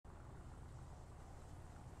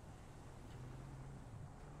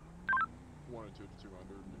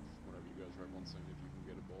announcing if you can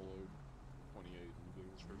get a bolo 28 in the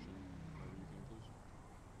vehicle description, whenever you can, please.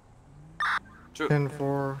 Sure.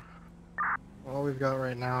 10-4. All we've got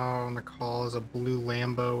right now on the call is a blue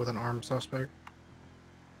Lambo with an armed suspect.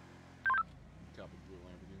 Copy, blue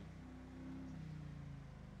Lamborghini.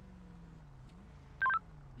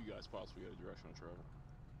 You guys possibly got a directional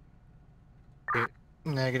travel.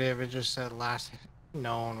 Negative. It just said last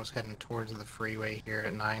known was heading towards the freeway here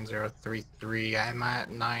at 9033. I'm at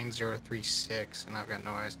 9036 and I've got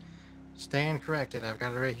no eyes. Stand corrected. I've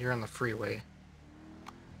got it right here on the freeway.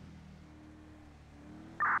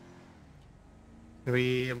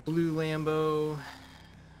 We a blue Lambo. I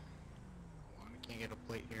can't get a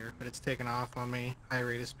plate here, but it's taking off on me. High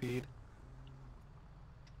rate of speed.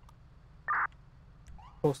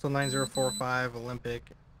 Postal 9045 Olympic.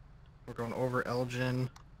 We're going over Elgin.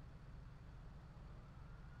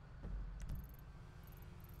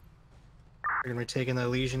 We're gonna be taking the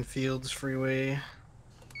Elysian Fields Freeway.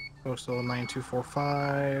 Postal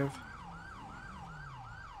 9245.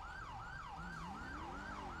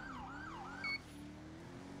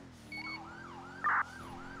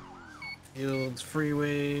 Fields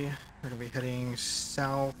Freeway. We're gonna be heading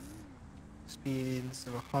south. Speeds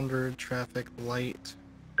of 100. Traffic light.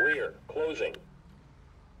 Rear, closing.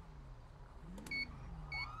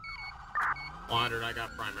 100, I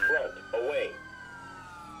got primary. Front, away.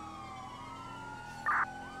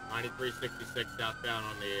 9366 southbound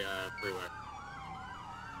on the freeway.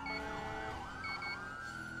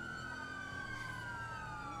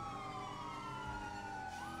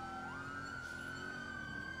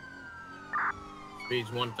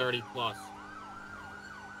 Speeds 130 plus.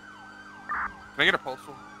 Can I get a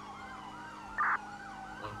postal?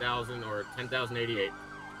 1,000 or 10,088.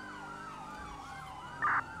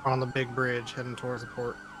 On the big bridge heading towards the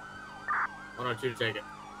port. 102 to take it.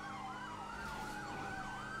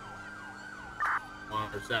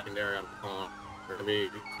 100 secondary, I'm calling. We're going to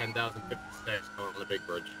be 10,056 going on the big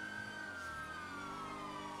bridge.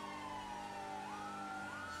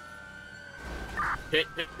 Hit.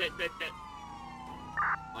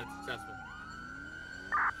 Unsuccessful.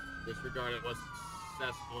 Disregarded, was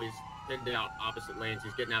successful. He's pinned out opposite lanes.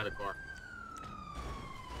 He's getting out of the car.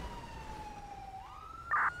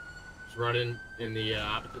 He's running in the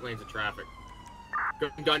opposite lanes of traffic.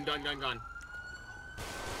 Gun.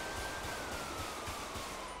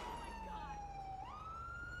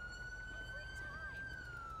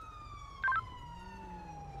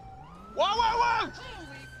 Whoa! Holy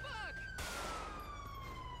fuck!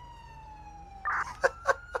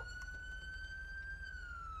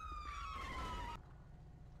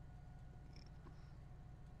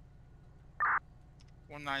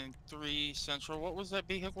 .193 Central. What was that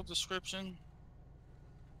vehicle description?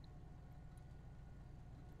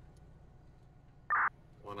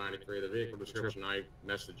 193, the vehicle description I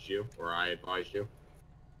messaged you, or I advised you.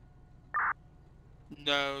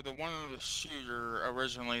 No, the one of the shooter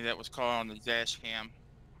originally that was caught on the dash cam.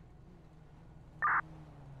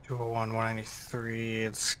 201 193.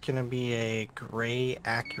 It's gonna be a gray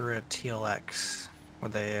Acura TLX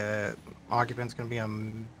with a occupant's gonna be a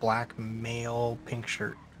black male pink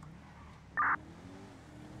shirt.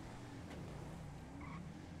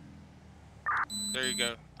 There you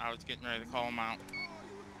go. I was getting ready to call him out.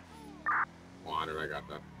 100, I got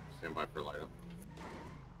that. Stand by for light up.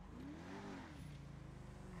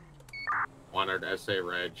 100 SA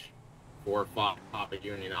Reg, 45 Papa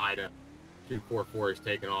Union Ida, 244 is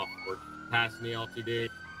taking off. We're passing the LTD,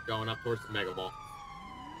 going up towards the Mega Ball.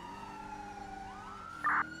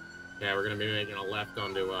 Yeah, we're gonna be making a left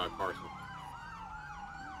onto Carson.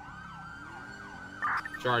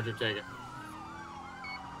 Charger, take it.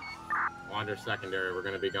 Wander secondary, we're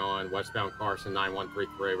gonna be going westbound Carson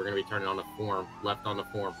 9133. We're gonna be turning on the form, left on the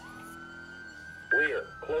form. Rear,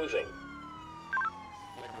 closing.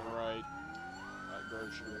 Taking right.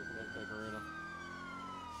 Grove Street, Big Arena.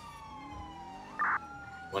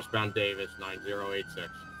 Westbound Davis 9086.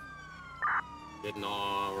 Getting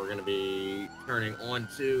on, we're gonna be turning on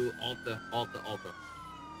to Alta.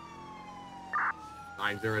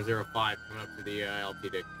 9005 coming up to the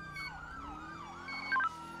LTD.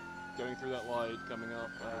 Going through that light, coming up,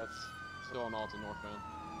 it's still on Alta northbound.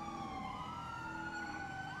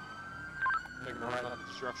 Taking a right off the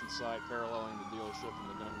construction site, paralleling the dealership and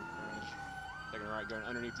the gun range. Taking a right, going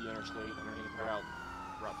underneath the interstate, underneath Route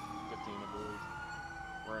 15, I believe.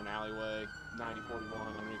 We're in alleyway, 9041,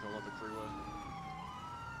 underneath the Olympic Freeway.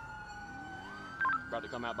 About to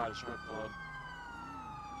come out by the strip club.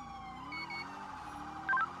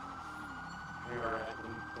 We are at the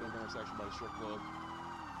intersection by the strip club.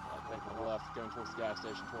 Taking a left, going towards the gas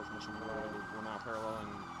station, towards Mission Road. We're now paralleling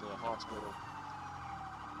the hospital.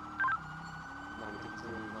 952,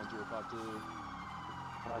 9052.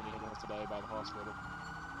 Driving ambulance today by the hospital.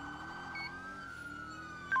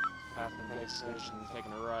 Passing the base station,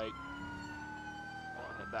 taking a right.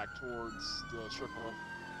 Head back towards the strip club.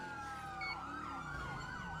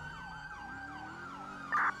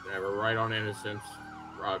 Yeah, we're right on Innocence.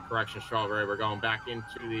 Correction, Strawberry. We're going back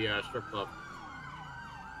into the strip club.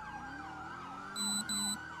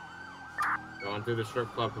 Going through the strip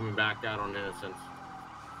club, coming back out on Innocence.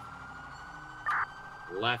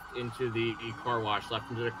 Left into the car wash.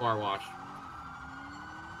 Left into the car wash.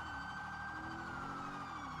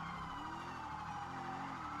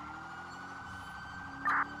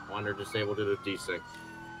 Wander disabled to the D6.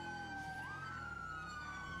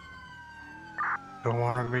 Don't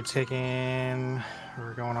want to be taking.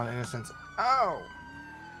 We're going on Innocence. Oh!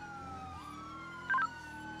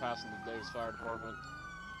 Passing the Davis Fire Department.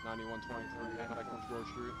 9123, heading back towards Grove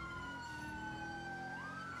Street.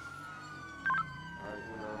 Alright,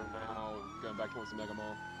 we are now going back towards the Mega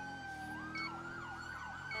Mall.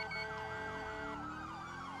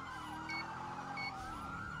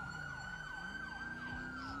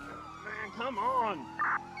 Man, come on!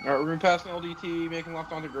 Alright, we're going to pass an LDT, making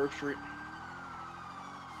left onto Grove Street.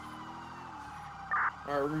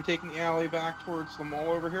 Alright, we're going to be taking the alley back towards the mall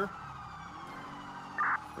over here.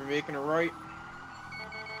 We're making a right.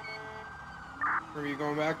 We're going to be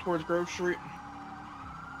going back towards Grove Street.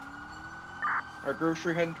 Alright, Grove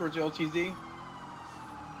Street heading towards the LTZ.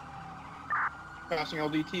 Passing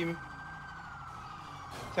LDT.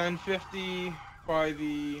 1050 by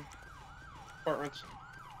the apartments.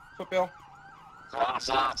 Footbill.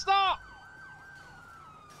 Stop! Stop!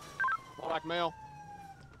 Blackmail.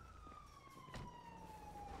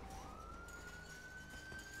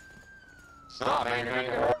 Stop, man.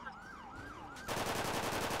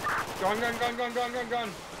 Gun.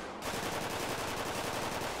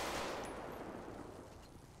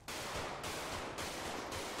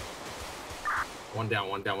 One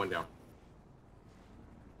down.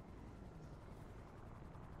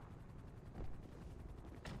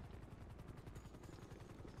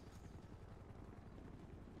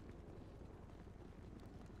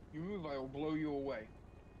 You move, I will blow you away.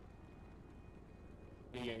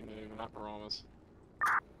 He ain't moving, I promise.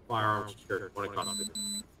 Firearms secured. 20 copy.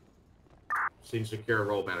 Scene secure.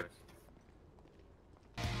 Roll medics.